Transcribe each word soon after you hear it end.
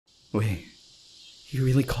Wait, you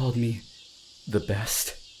really called me the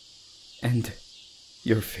best? And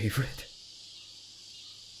your favorite?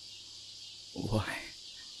 Why?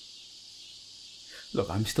 Look,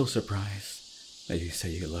 I'm still surprised that you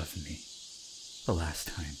say you love me the last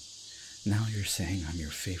time. Now you're saying I'm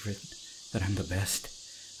your favorite, that I'm the best.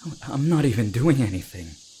 I'm not even doing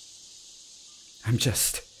anything.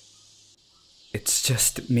 It's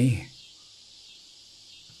just me.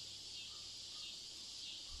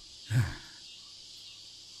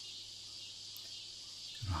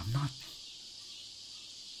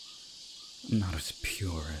 I'm not as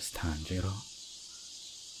pure as Tanjiro.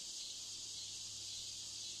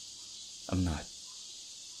 I'm not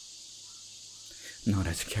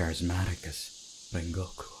as charismatic as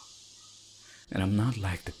Rengoku. And I'm not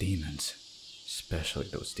like the demons, especially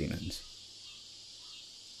those demons.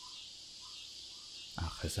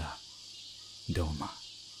 Akaza, Doma.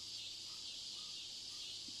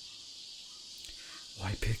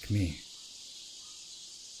 Why pick me?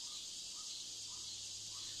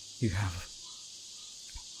 You have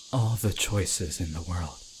all the choices in the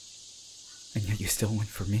world, and yet you still went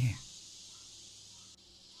for me.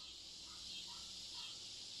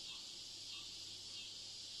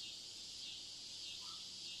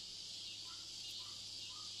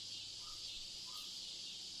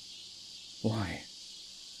 Why?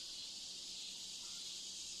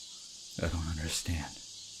 I don't understand.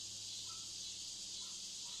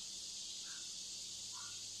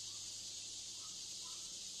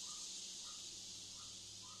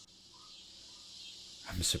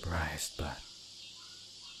 I'm surprised, but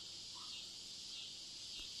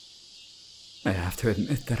I have to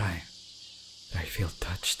admit that I feel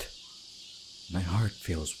touched. My heart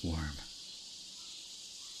feels warm.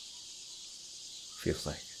 Feels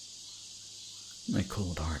like my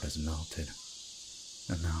cold heart has melted,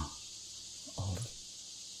 and now all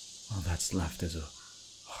that's left is a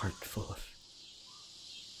heart full of.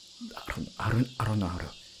 I don't know how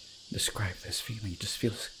to describe this feeling. It just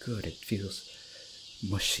feels good. It feels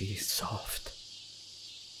mushy, soft,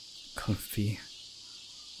 comfy,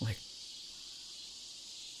 like,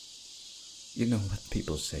 you know what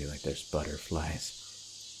people say, like there's butterflies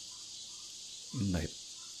in like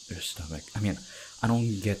their stomach. I mean, I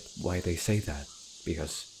don't get why they say that,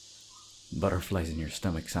 because butterflies in your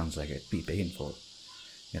stomach sounds like it'd be painful.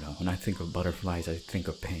 You know, when I think of butterflies, I think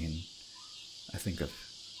of pain. I think of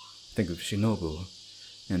Shinobu,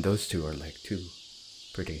 and those two are like two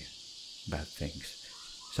pretty bad things.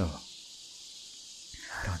 So,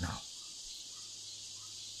 I don't know.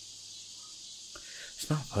 It's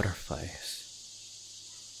not butterflies.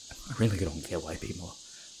 I really don't get why people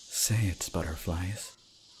say it's butterflies.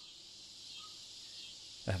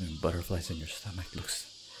 Having butterflies in your stomach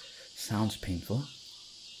sounds painful.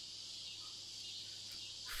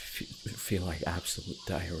 Feel like absolute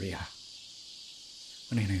diarrhea.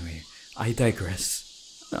 But anyway, I digress.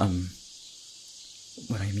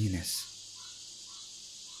 What I mean is,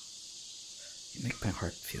 you make my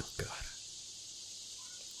heart feel good.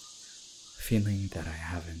 A feeling that I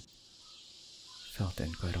haven't felt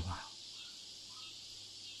in quite a while.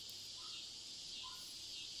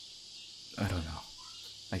 I don't know.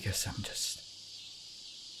 I guess I'm just...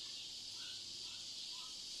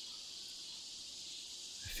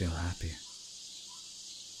 I feel happy.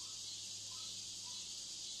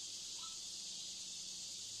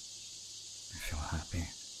 I feel happy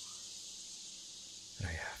that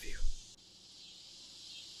I have you.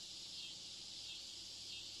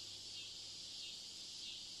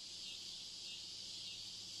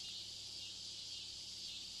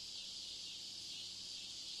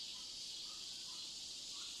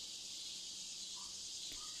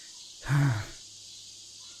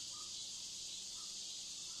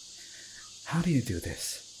 How do you do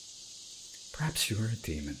this? Perhaps you're a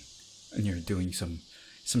demon, and you're doing some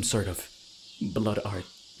sort of blood art,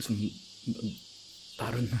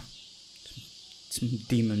 I don't know, some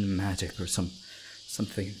demon magic or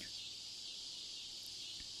something.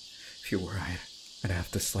 If you were, I'd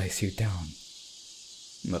have to slice you down,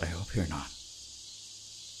 but I hope you're not.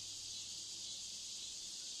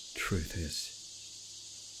 Truth is,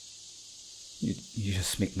 you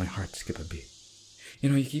just make my heart skip a beat. You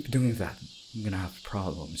know, you keep doing that, I'm gonna have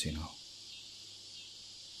problems, you know.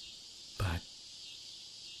 But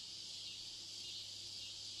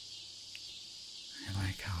I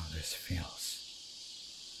like how this feels.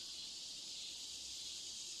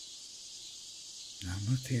 I'm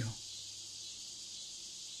with you.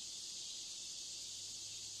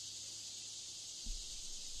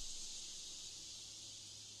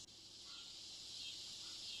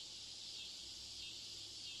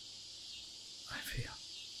 I feel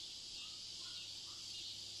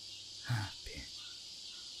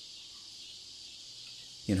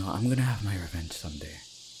I'm gonna have my revenge someday.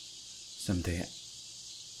 Someday,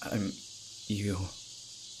 I'm you.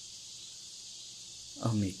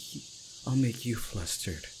 I'll make you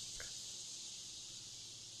flustered.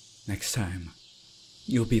 Next time,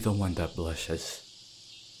 you'll be the one that blushes.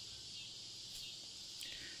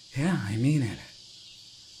 Yeah, I mean it.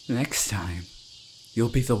 Next time, you'll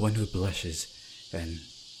be the one who blushes, and,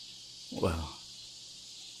 well,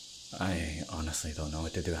 I honestly don't know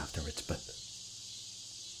what to do afterwards, but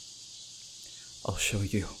I'll show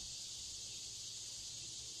you.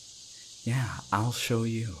 Yeah, I'll show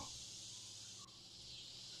you.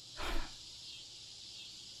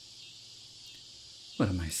 What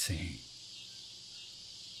am I saying?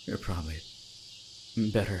 You're probably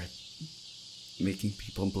better at making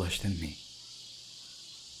people blush than me.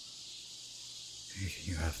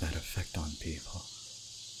 You have that effect on people.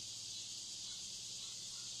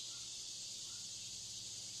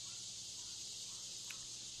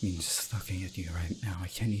 I mean, just looking at you right now, I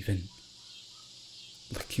can't even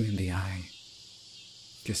look you in the eye.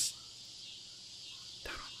 Just,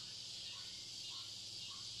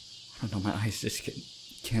 I don't know, my eyes just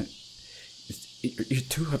can't. You're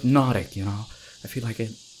too hypnotic, I feel like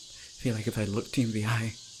if I looked you in the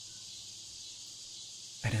eye,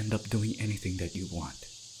 I'd end up doing anything that you want.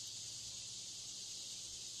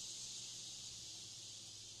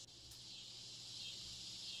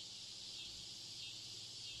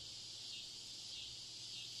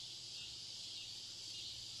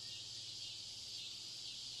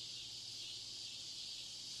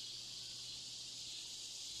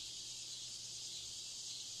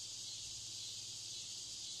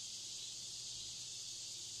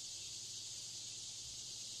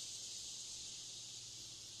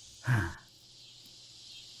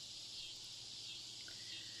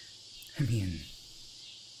 I mean,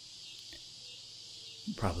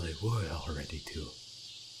 you probably would already do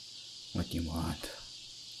what you want.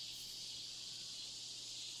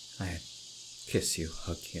 I'd kiss you,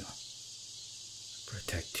 hug you,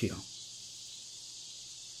 protect you.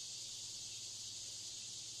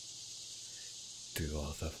 Do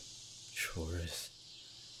all the chores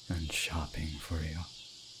and shopping for you.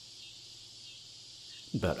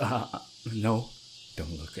 But, no,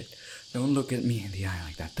 don't look at me in the eye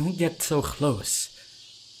like that. Don't get so close.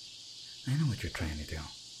 I know what you're trying to do.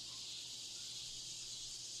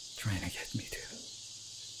 Trying to get me to.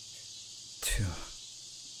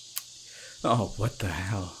 Oh, what the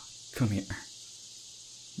hell? Come here.